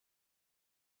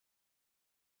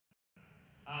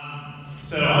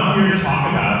So I'm here to talk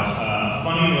about a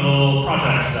funny little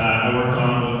project that I worked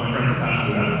on with my friends at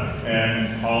FashionBuddha, and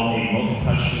it's called a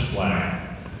multi-touch display.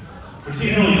 Which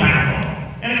seems really technical,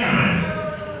 and it kind of is.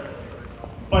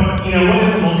 But, you know, what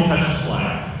is a multi-touch display?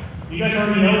 You guys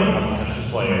already know what a multi-touch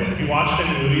display is. If you watched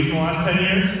any movies in the last 10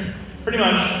 years, pretty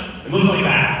much, it looks like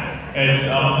that. It's,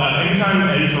 anytime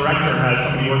a director has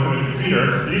somebody working with a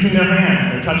computer, they're using their hands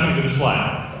and they're touching the display.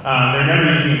 They're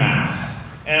never using a mouse.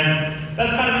 And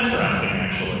that's kind of interesting,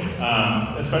 actually,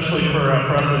 especially for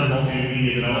us as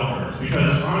multimedia developers,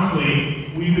 because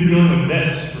honestly, we've been dealing with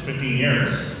this for 15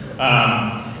 years.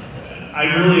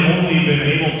 I've really only been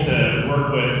able to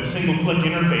work with single-click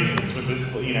interfaces with this,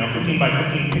 15 by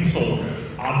 15 pixel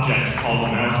object called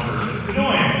a mouse cursor. It's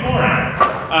annoying, it's boring.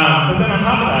 But then on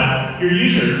top of that, your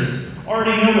users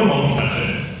already know what multi-touch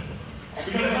is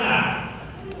because of that.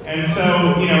 And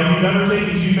so, if you've ever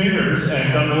taken two fingers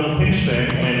and done a little pinch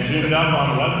thing and zoomed up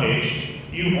on the web page,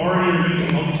 you already are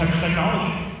using multi-touch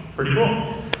technology. Pretty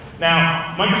cool.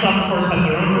 Now, Microsoft, of course, has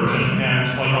their own version, and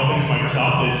like all things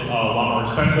Microsoft, it's a lot more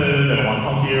expensive and a lot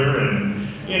clunkier and,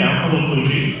 a little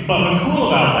kludgy. But what's cool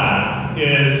about that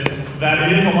is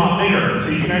that it is a lot bigger,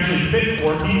 so you can actually fit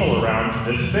 4 people around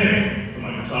this thing, the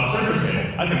Microsoft Surface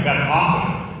table. I think that's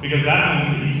awesome, because that means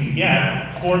that you can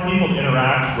get 4 people to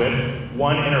interact with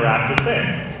one interactive thing.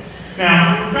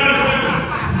 Now, it's kind of expensive.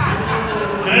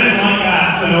 And I didn't like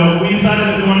that, so we decided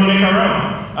that we wanted to make our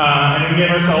own. And we gave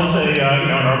ourselves an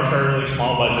arbitrarily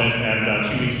small budget and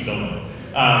 2 weeks to build it.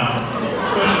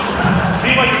 Which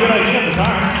seemed like a good idea at the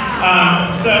time.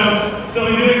 So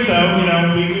in doing so,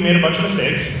 we made a bunch of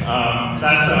mistakes.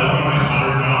 That's one of my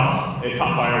solder jobs. It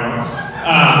caught fire once.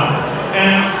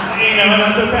 And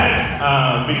that's okay,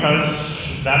 because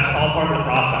that's all part of the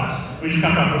process. We just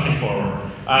kept on pushing forward.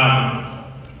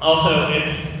 Also, it's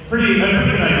a pretty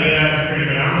good idea if you're going to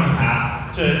go down this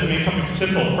path to make something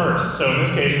simple first. So in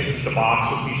this case, this is just a box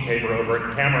with a piece of paper over it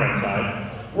and a camera inside.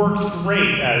 Works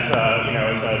great as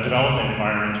a development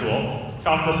environment tool.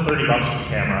 Cost us $30 for the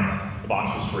camera. The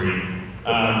box was free.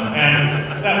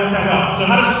 And that worked out well. So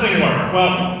how does this thing work?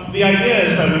 Well, the idea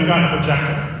is that we've got a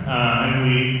projector. And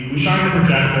we shine the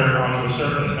projector onto a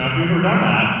surface. Now, if we've ever done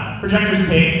that, projectors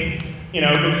take a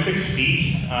good 6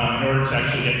 feet in order to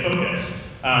actually get focus.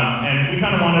 And we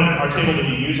kind of wanted our table to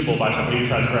be usable by somebody who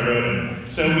tries to drag open.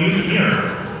 So we used a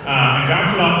mirror and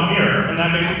bounced it off the mirror, and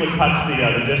that basically cuts the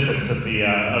distance of the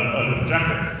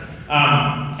projector.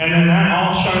 And then that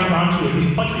all shines onto a piece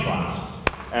of Plexiglas.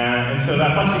 And so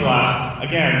that Plexiglas,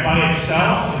 again, by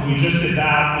itself, if we just did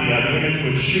that, the image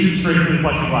would shoot straight through the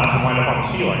Plexiglas and wind up on the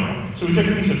ceiling. So we took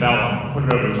a piece of vellum, put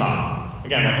it over the top.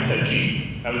 Again, like I said,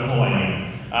 cheap. That was the whole idea.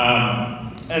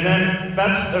 And then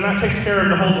that takes care of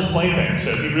the whole display thing.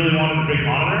 So if you really wanted a big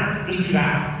monitor, just do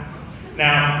that.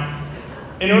 Now,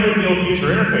 in order to build the user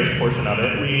interface portion of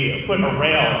it, we put a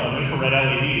rail of infrared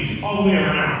LEDs all the way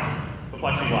around the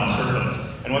Plexiglas surface.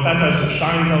 And what that does is it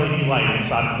shines LED light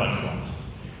inside the Plexiglas.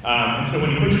 And so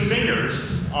when you put your fingers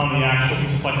on the actual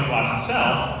piece of Plexiglas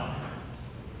itself,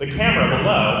 the camera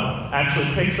below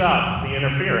actually picks up the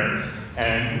interference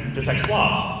and detects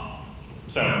blobs.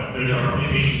 So there's our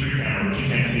PlayStation 3 camera, which you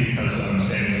can't see because I'm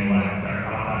standing in the light there.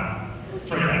 How about that?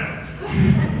 It's right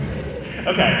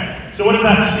there. Okay, so what does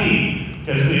that see?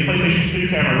 Because the PlayStation 2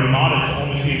 camera we modded to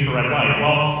only see infrared light.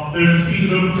 Well, there's this piece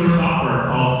of open source software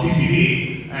called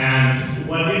CCD, and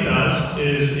what it does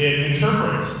is it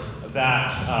interprets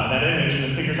that image and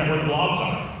then figures out where the blobs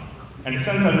are. And it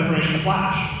sends that information to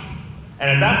Flash. And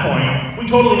at that point, we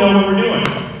totally know what we're doing.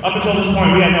 Up until this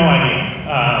point, we had no idea.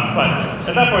 But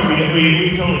at that point,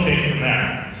 we totally take it from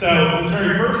there. So this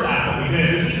very first app that we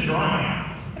did was just a drawing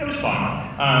app. And it was fun.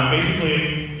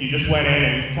 Basically, you just went in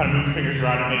and kind of moved your fingers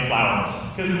around and made flowers.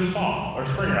 Because it was fall, or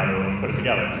spring rather, when we put it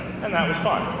together. And that was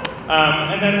fun.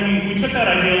 And then we took that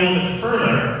idea a little bit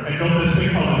further and built this thing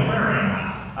called an Aquarium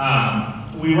app.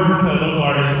 We worked with a local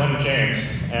artist, Linda James,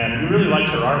 and we really liked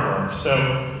her artwork.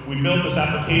 So we built this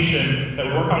application that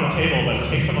would work on the table that would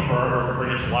take some of her artwork and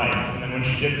bring it to life. And then when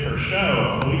she did her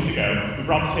show a couple weeks ago, we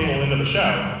brought the table into the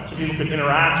show so people could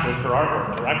interact with her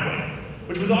artwork directly,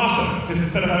 which was awesome, because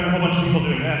instead of having a whole bunch of people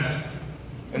doing this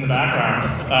in the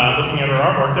background, looking at her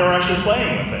artwork, they were actually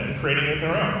playing with it and creating it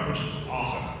their own, which is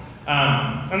awesome.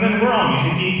 And then we're all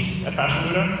music geeks at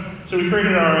FashionBuddha, so we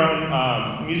created our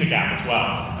own music app as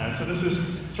well. And so this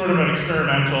is sort of an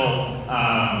experimental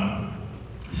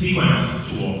sequence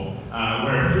tool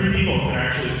where 3 people can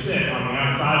actually sit on the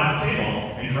outside of the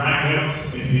table and drag notes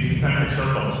into these concentric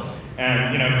circles.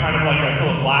 And kind of like a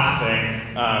Philip Glass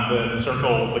thing,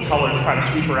 the colors kind of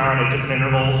sweep around at different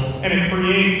intervals, and it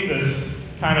creates this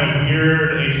kind of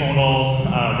weird, atonal,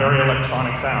 very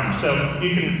electronic sound. So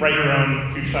you can write your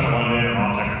own Fuchsia London or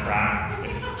Object track.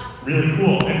 It's really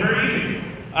cool and very easy.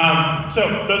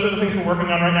 So those are the things we're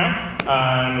working on right now.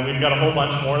 And we've got a whole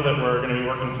bunch more that we're going to be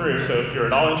working through. So if you're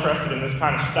at all interested in this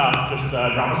kind of stuff, just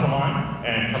drop us a line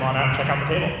and come on out and check out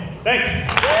the table.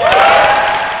 Thanks.